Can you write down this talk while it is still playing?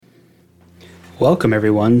Welcome,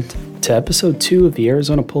 everyone, to episode 2 of the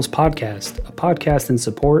Arizona Pulse podcast, a podcast in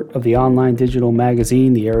support of the online digital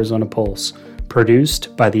magazine, The Arizona Pulse,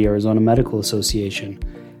 produced by the Arizona Medical Association.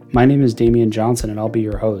 My name is Damian Johnson, and I'll be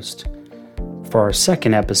your host. For our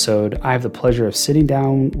second episode, I have the pleasure of sitting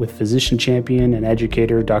down with physician champion and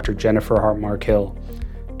educator Dr. Jennifer Hartmark-Hill.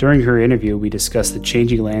 During her interview, we discussed the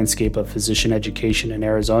changing landscape of physician education in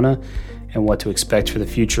Arizona and what to expect for the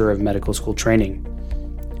future of medical school training.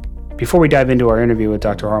 Before we dive into our interview with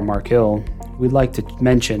Dr. Hartmark-Hill, we'd like to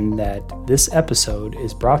mention that this episode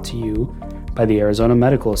is brought to you by the Arizona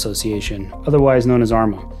Medical Association, otherwise known as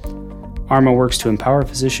ARMA. ARMA works to empower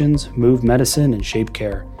physicians, move medicine, and shape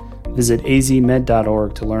care. Visit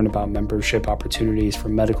azmed.org to learn about membership opportunities for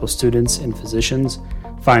medical students and physicians,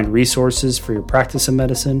 find resources for your practice of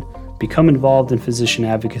medicine, become involved in physician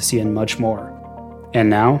advocacy, and much more. And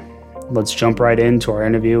now, let's jump right into our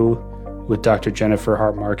interview with Dr. Jennifer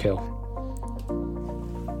Hartmark-Hill.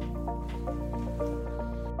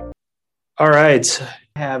 All right,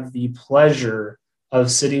 I have the pleasure of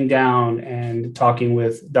sitting down and talking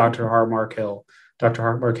with Dr. Hartmark-Hill. Dr.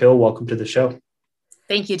 Hartmark-Hill, welcome to the show.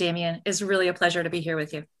 Thank you, Damian. It's really a pleasure to be here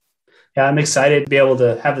with you. Yeah, I'm excited to be able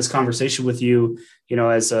to have this conversation with you,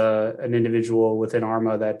 as an individual within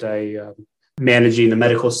ARMA that I managing the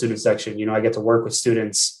medical student section. I get to work with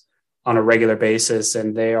students on a regular basis,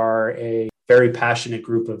 and they are a very passionate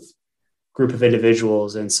group of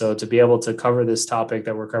individuals. And so to be able to cover this topic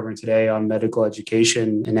that we're covering today on medical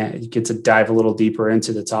education and get to dive a little deeper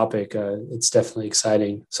into the topic, it's definitely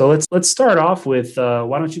exciting. So let's start off with,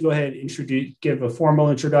 why don't you go ahead and give a formal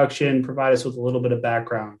introduction, provide us with a little bit of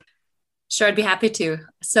background. Sure, I'd be happy to.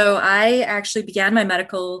 So I actually began my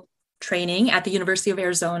medical training at the University of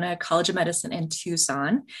Arizona College of Medicine in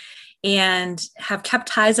Tucson, and have kept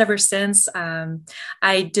ties ever since.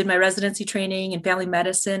 I did my residency training in family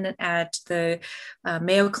medicine at the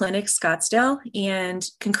Mayo Clinic, Scottsdale, and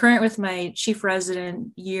concurrent with my chief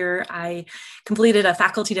resident year, I completed a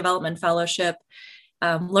faculty development fellowship,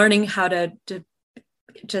 learning how to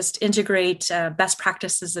just integrate best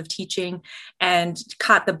practices of teaching, and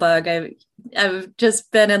caught the bug. I've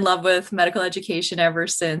just been in love with medical education ever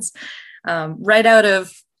since. Right out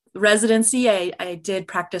of residency, I did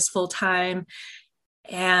practice full time,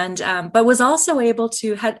 and but was also able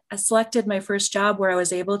to had selected my first job where I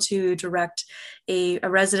was able to direct a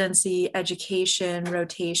residency education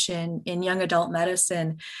rotation in young adult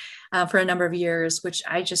medicine for a number of years, which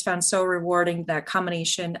I just found so rewarding. That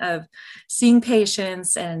combination of seeing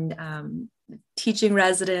patients and teaching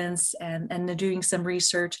residents and doing some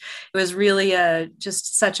research, it was really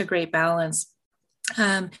just such a great balance.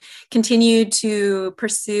 Continued to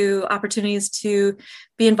pursue opportunities to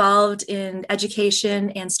be involved in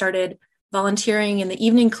education and started volunteering in the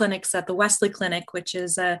evening clinics at the Wesley Clinic, which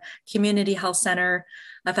is a community health center,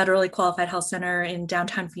 a federally qualified health center in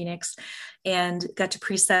downtown Phoenix, and got to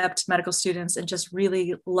precept medical students and just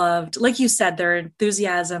really loved, like you said, their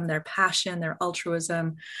enthusiasm, their passion, their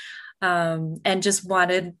altruism. And just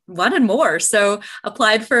wanted more. So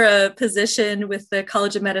applied for a position with the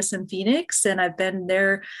College of Medicine Phoenix, and I've been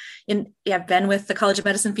with the College of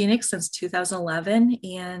Medicine Phoenix since 2011,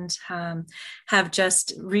 and have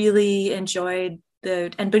just really enjoyed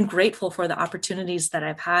and been grateful for the opportunities that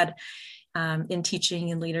I've had in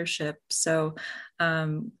teaching and leadership. So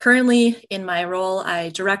currently in my role, I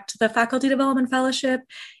direct the Faculty Development Fellowship,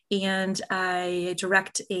 and I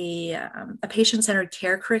direct a patient-centered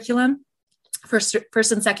care curriculum for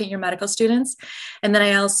first and second year medical students. And then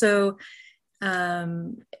I also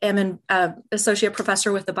am an associate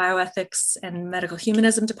professor with the Bioethics and Medical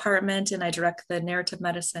Humanism Department, and I direct the Narrative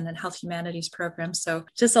Medicine and Health Humanities program. So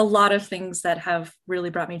just a lot of things that have really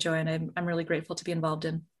brought me joy, and I'm really grateful to be involved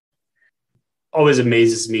in. Always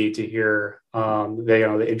amazes me to hear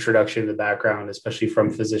the introduction, the background, especially from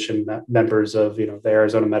physician members of the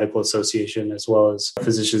Arizona Medical Association, as well as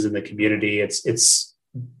physicians in the community. It's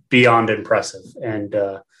beyond impressive, and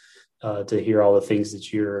to hear all the things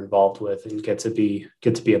that you're involved with and get to be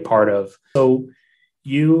a part of. So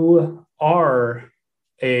you are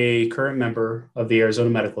a current member of the Arizona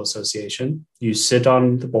Medical Association. You sit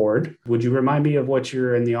on the board. Would you remind me of what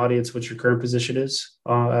your current position is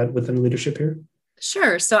within leadership here?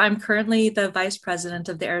 Sure. So I'm currently the vice president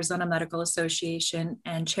of the Arizona Medical Association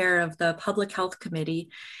and chair of the Public Health Committee.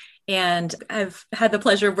 And I've had the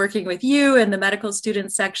pleasure of working with you in the medical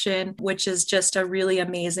student section, which is just a really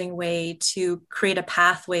amazing way to create a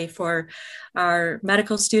pathway for our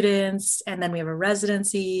medical students. And then we have a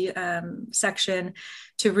residency section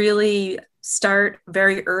to really start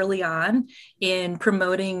very early on in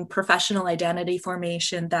promoting professional identity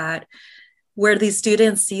formation that where these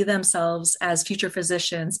students see themselves as future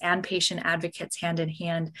physicians and patient advocates hand in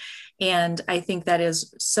hand. And I think that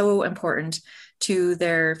is so important to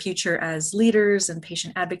their future as leaders and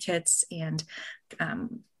patient advocates and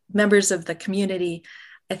members of the community.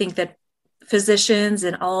 I think that physicians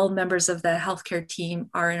and all members of the healthcare team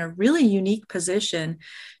are in a really unique position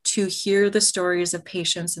to hear the stories of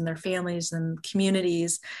patients and their families and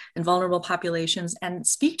communities and vulnerable populations and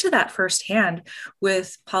speak to that firsthand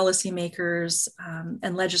with policymakers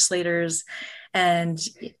and legislators and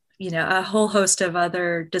a whole host of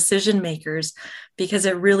other decision makers, because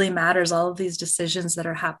it really matters. All of these decisions that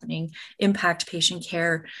are happening impact patient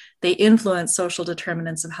care. They influence social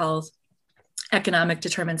determinants of health, economic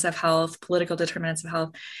determinants of health, political determinants of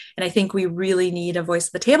health. And I think we really need a voice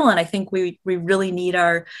at the table. And I think we really need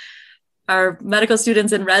our medical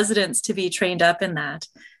students and residents to be trained up in that.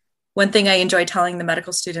 One thing I enjoy telling the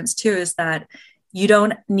medical students too is that you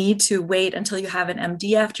don't need to wait until you have an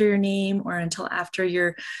MD after your name or until after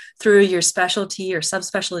you're through your specialty or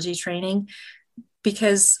subspecialty training,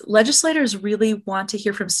 because legislators really want to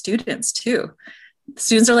hear from students too.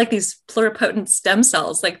 Students are like these pluripotent stem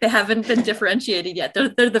cells, like they haven't been differentiated yet.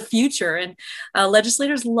 They're the future, and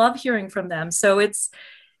legislators love hearing from them. So it's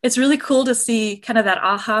really cool to see kind of that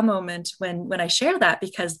aha moment when I share that,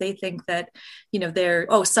 because they think that, they're,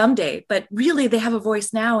 someday, but really they have a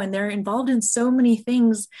voice now and they're involved in so many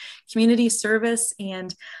things, community service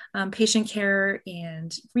and patient care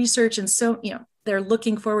and research. And so, they're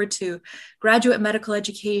looking forward to graduate medical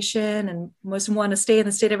education and most want to stay in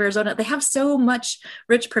the state of Arizona. They have so much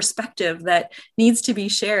rich perspective that needs to be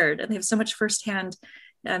shared. And they have so much firsthand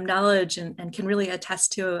knowledge and can really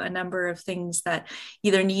attest to a number of things that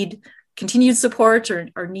either need continued support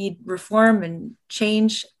or need reform and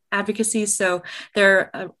change advocacy. So they're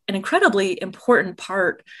an incredibly important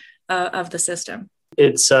part of the system.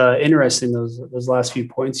 It's interesting, those last few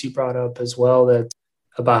points you brought up as well, that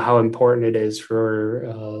about how important it is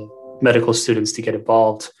for medical students to get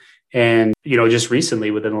involved. And, just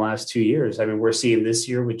recently within the last 2 years, we're seeing this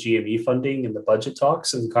year with GME funding and the budget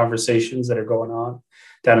talks and conversations that are going on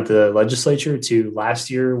down at the legislature, to last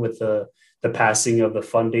year with the passing of the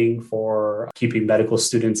funding for keeping medical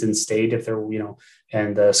students in state if they're,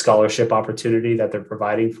 and the scholarship opportunity that they're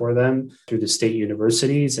providing for them through the state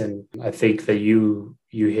universities. And I think that you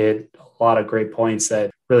hit a lot of great points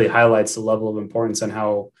that really highlights the level of importance and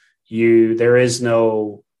how there is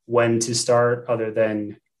no when to start other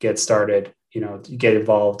than get started, get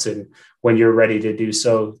involved. And when you're ready to do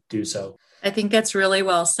so, do so. I think that's really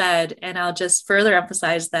well said. And I'll just further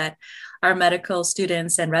emphasize that our medical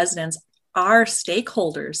students and residents are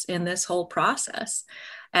stakeholders in this whole process,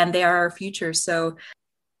 and they are our future. So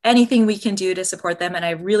anything we can do to support them. And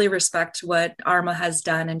I really respect what ARMA has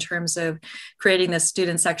done in terms of creating the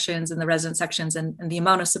student sections and the resident sections and the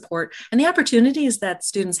amount of support and the opportunities that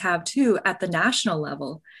students have too at the national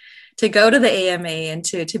level to go to the AMA and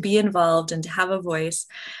to be involved and to have a voice.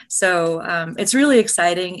 So it's really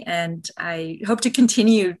exciting. And I hope to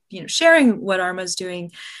continue, sharing what ARMA is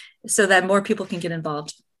doing so that more people can get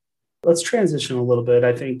involved. Let's transition a little bit.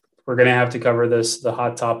 I think we're going to have to cover the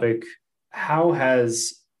hot topic. How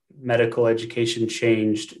has medical education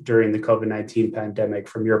changed during the COVID-19 pandemic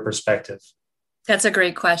from your perspective? That's a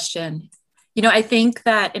great question. I think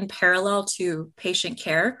that in parallel to patient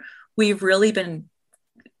care, we've really been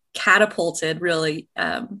catapulted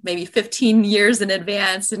maybe 15 years in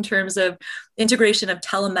advance in terms of integration of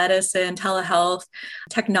telemedicine, telehealth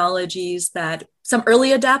technologies that some early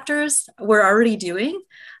adapters were already doing.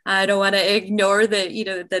 I don't want to ignore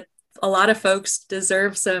that, that a lot of folks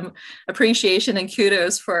deserve some appreciation and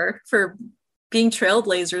kudos for being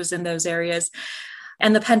trailblazers in those areas.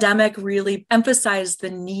 And the pandemic really emphasized the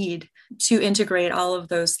need to integrate all of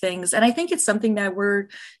those things. And I think it's something that we're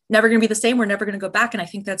never going to be the same. We're never going to go back. And I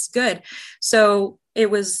think that's good. So it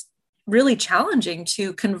was really challenging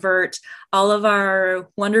to convert all of our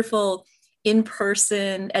wonderful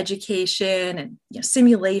in-person education and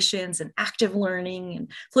simulations and active learning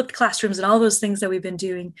and flipped classrooms and all those things that we've been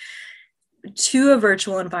doing to a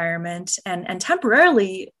virtual environment. And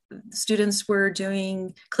temporarily, students were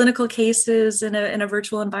doing clinical cases in a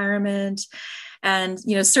virtual environment. And,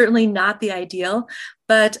 certainly not the ideal,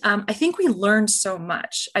 but I think we learned so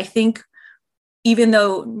much. I think even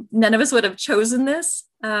though none of us would have chosen this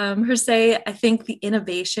per se, I think the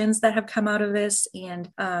innovations that have come out of this and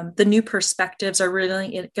the new perspectives are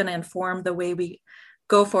really going to inform the way we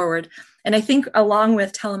go forward. And I think along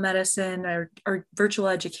with telemedicine or virtual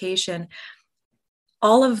education,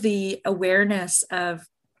 all of the awareness of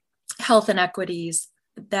health inequities,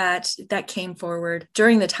 that came forward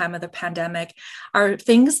during the time of the pandemic are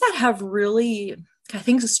things that have really, I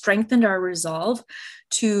think, strengthened our resolve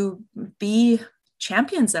to be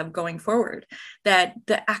champions of going forward. That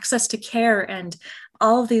the access to care and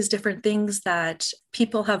all of these different things that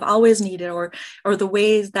people have always needed, or the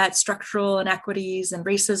ways that structural inequities and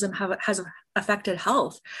racism has affected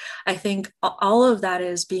health. I think all of that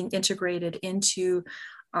is being integrated into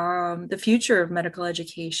the future of medical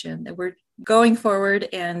education, that we're going forward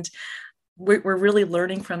and we're really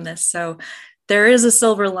learning from this. So there is a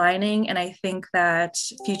silver lining, and I think that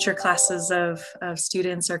future classes of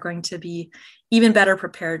students are going to be even better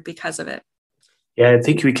prepared because of it. Yeah, I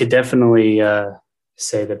think we could definitely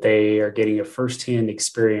say that they are getting a firsthand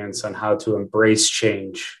experience on how to embrace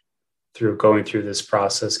change through going through this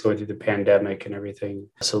process, going through the pandemic and everything.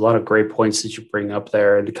 So a lot of great points that you bring up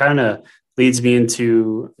there, and it kind of leads me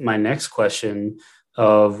into my next question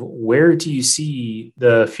of where do you see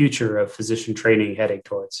the future of physician training heading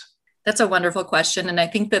towards? That's a wonderful question. And I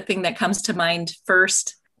think the thing that comes to mind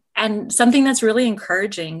first, and something that's really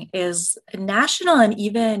encouraging, is a national and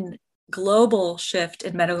even global shift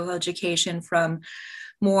in medical education from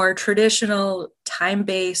more traditional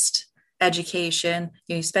time-based education.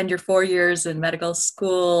 You spend your 4 years in medical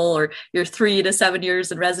school or your 3 to 7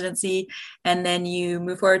 years in residency, and then you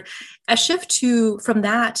move forward. A shift from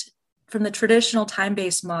the traditional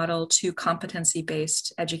time-based model to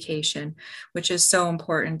competency-based education, which is so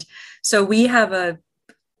important. So we have a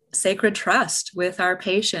sacred trust with our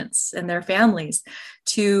patients and their families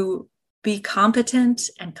to be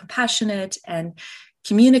competent and compassionate and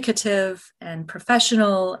communicative and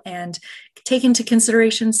professional, and take into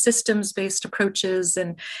consideration systems-based approaches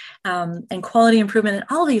and quality improvement and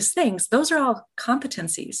all these things. Those are all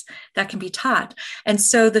competencies that can be taught. And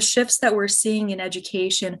so the shifts that we're seeing in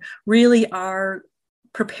education really are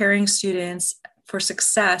preparing students for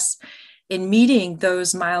success in meeting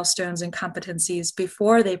those milestones and competencies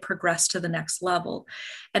before they progress to the next level.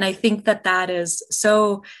 And I think that is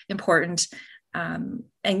so important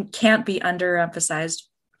and can't be underemphasized.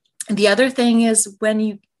 And the other thing is, when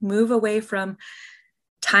you move away from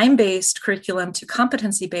time-based curriculum to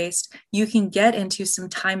competency-based, you can get into some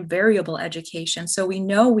time variable education. So we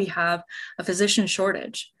know we have a physician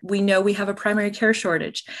shortage. We know we have a primary care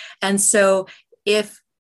shortage. And so if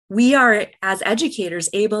we are, as educators,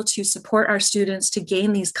 able to support our students to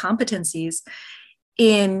gain these competencies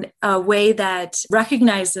in a way that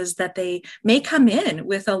recognizes that they may come in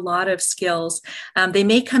with a lot of skills. They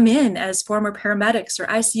may come in as former paramedics or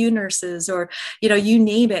ICU nurses, or, you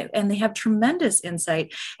name it, and they have tremendous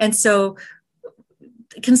insight. And so,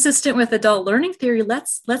 consistent with adult learning theory,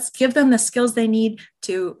 let's give them the skills they need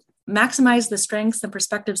to maximize the strengths and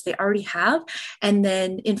perspectives they already have, and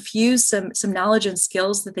then infuse some knowledge and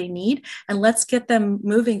skills that they need. And let's get them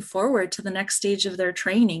moving forward to the next stage of their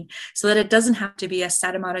training, so that it doesn't have to be a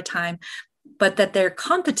set amount of time, but that they're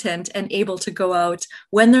competent and able to go out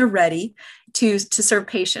when they're ready to serve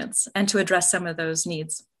patients and to address some of those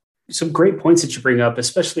needs. Some great points that you bring up,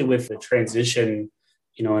 especially with the transition,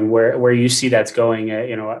 and where you see that's going.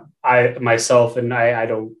 I myself, and I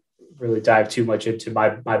don't really dive too much into my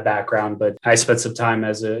background, but I spent some time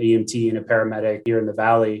as an EMT and a paramedic here in the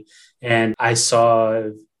Valley. And I saw,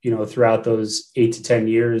 throughout those 8 to 10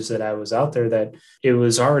 years that I was out there, that it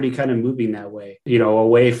was already kind of moving that way,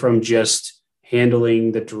 away from just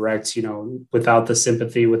handling the direct, without the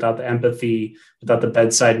sympathy, without the empathy, without the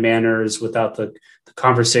bedside manners, without the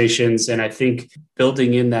conversations. And I think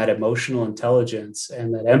building in that emotional intelligence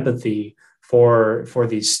and that empathy for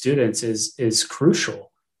these students is crucial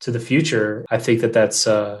to the future. I think that's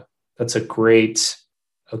a great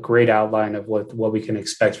outline of what we can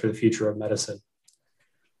expect for the future of medicine.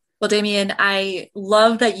 Well, Damien, I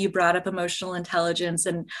love that you brought up emotional intelligence,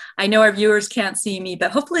 and I know our viewers can't see me,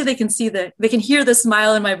 but hopefully they can hear the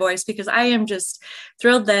smile in my voice, because I am just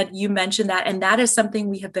thrilled that you mentioned that. And that is something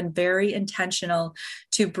we have been very intentional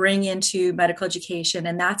to bring into medical education.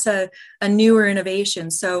 And that's a newer innovation.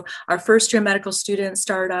 So our first year medical students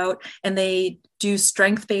start out and they do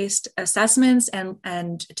strength-based assessments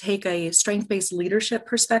and take a strength-based leadership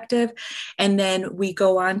perspective. And then we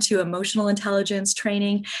go on to emotional intelligence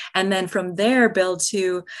training. And then from there build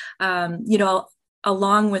to,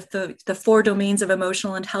 along with the 4 domains of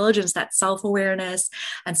emotional intelligence, that self-awareness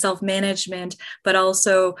and self-management, but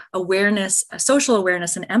also awareness, social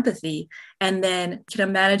awareness and empathy, and then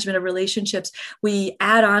management of relationships. We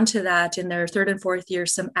add on to that in their 3rd and 4th year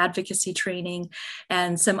some advocacy training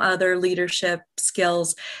and some other leadership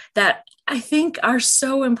skills that I think are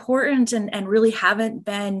so important and really haven't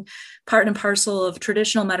been part and parcel of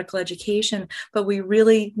traditional medical education, but we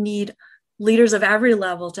really need leaders of every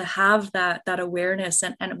level to have that awareness.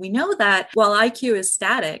 And we know that while IQ is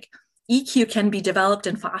static, EQ can be developed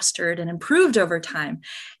and fostered and improved over time.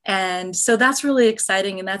 And so that's really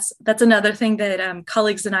exciting. And that's another thing that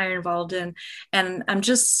colleagues and I are involved in. And I'm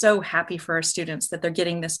just so happy for our students that they're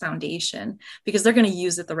getting this foundation, because they're going to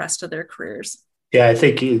use it the rest of their careers. Yeah, I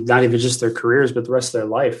think not even just their careers, but the rest of their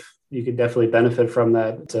life. You could definitely benefit from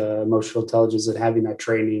that emotional intelligence and having that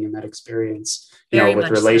training and that experience, Very with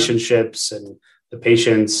much relationships so. And the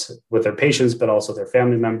patients, with their patients, but also their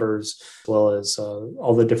family members, as well as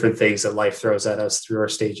all the different things that life throws at us through our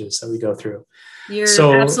stages that we go through. You're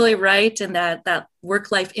absolutely right. And that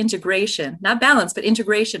work-life integration, not balance, but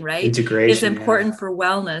integration, right? Is important for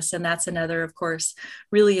wellness. And that's another, of course,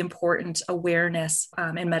 really important awareness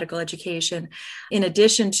in medical education, in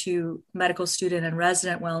addition to medical student and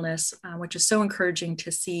resident wellness, which is so encouraging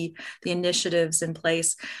to see the initiatives in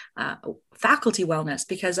place, faculty wellness,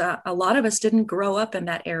 because a lot of us didn't grow up in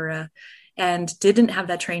that era and didn't have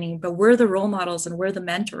that training, but we're the role models and we're the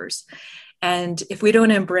mentors. And if we don't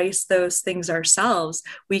embrace those things ourselves,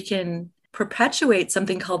 we can perpetuate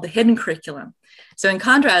something called the hidden curriculum. So in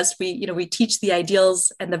contrast, we teach the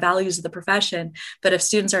ideals and the values of the profession, but if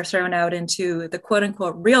students are thrown out into the quote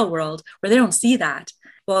unquote real world where they don't see that,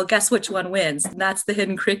 well, guess which one wins? That's the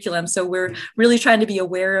hidden curriculum. So we're really trying to be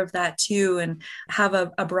aware of that too, and have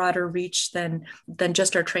a broader reach than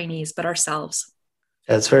just our trainees, but ourselves.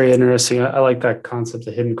 That's very interesting. I like that concept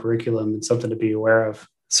of hidden curriculum and something to be aware of.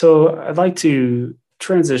 So I'd like to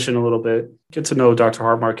transition a little bit, get to know Dr.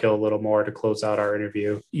 Hartmark-Hill a little more to close out our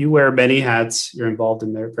interview. You wear many hats. You're involved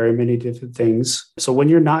in very many different things. So when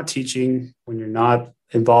you're not teaching, when you're not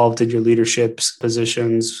involved in your leadership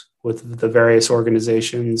positions with the various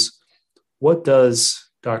organizations, what does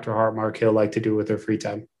Dr. Hartmark-Hill like to do with her free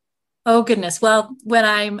time? Oh, goodness. Well, when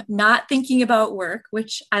I'm not thinking about work,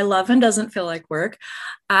 which I love and doesn't feel like work,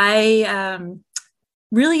 I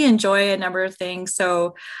really enjoy a number of things.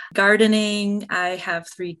 So gardening, I have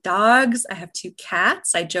 3 dogs. I have 2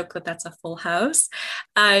 cats. I joke that that's a full house.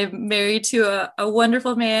 I'm married to a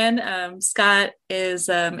wonderful man. Scott is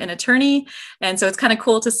an attorney. And so it's kind of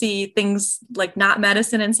cool to see things like not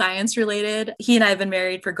medicine and science related. He and I have been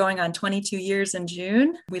married for going on 22 years in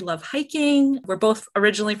June. We love hiking. We're both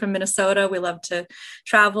originally from Minnesota. We love to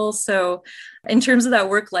travel. So in terms of that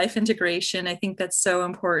work-life integration, I think that's so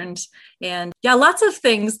important. And yeah, lots of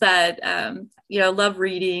things that, love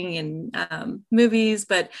reading and movies,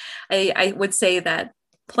 but I would say that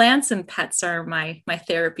plants and pets are my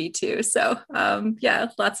therapy too. So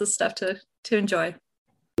lots of stuff to enjoy.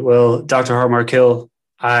 Well, Dr. Hartmark-Hill,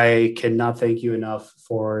 I cannot thank you enough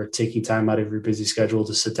for taking time out of your busy schedule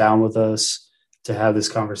to sit down with us, to have this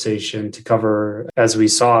conversation, to cover, as we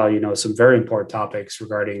saw, some very important topics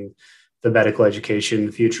regarding the medical education,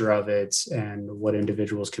 the future of it, and what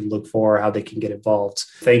individuals can look for, how they can get involved.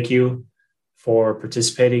 Thank you for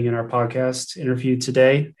participating in our podcast interview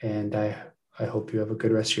today, and I hope you have a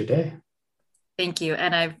good rest of your day. Thank you.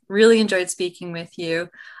 And I've really enjoyed speaking with you.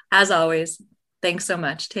 As always, thanks so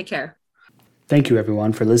much. Take care. Thank you,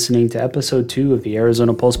 everyone, for listening to episode 2 of the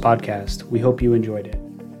Arizona Pulse podcast. We hope you enjoyed it.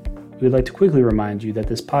 We would like to quickly remind you that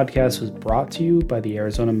this podcast was brought to you by the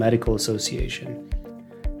Arizona Medical Association.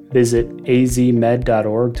 Visit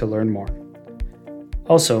azmed.org to learn more.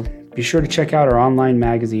 Also, be sure to check out our online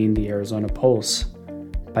magazine, The Arizona Pulse,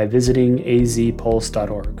 by visiting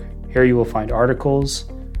azpulse.org. Here you will find articles,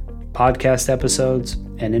 podcast episodes,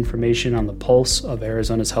 and information on the pulse of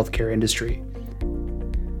Arizona's healthcare industry.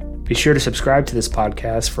 Be sure to subscribe to this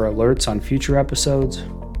podcast for alerts on future episodes,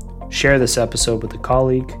 share this episode with a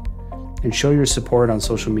colleague, and show your support on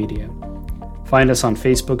social media. Find us on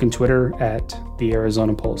Facebook and Twitter at The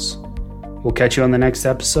Arizona Pulse. We'll catch you on the next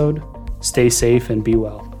episode. Stay safe and be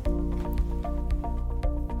well.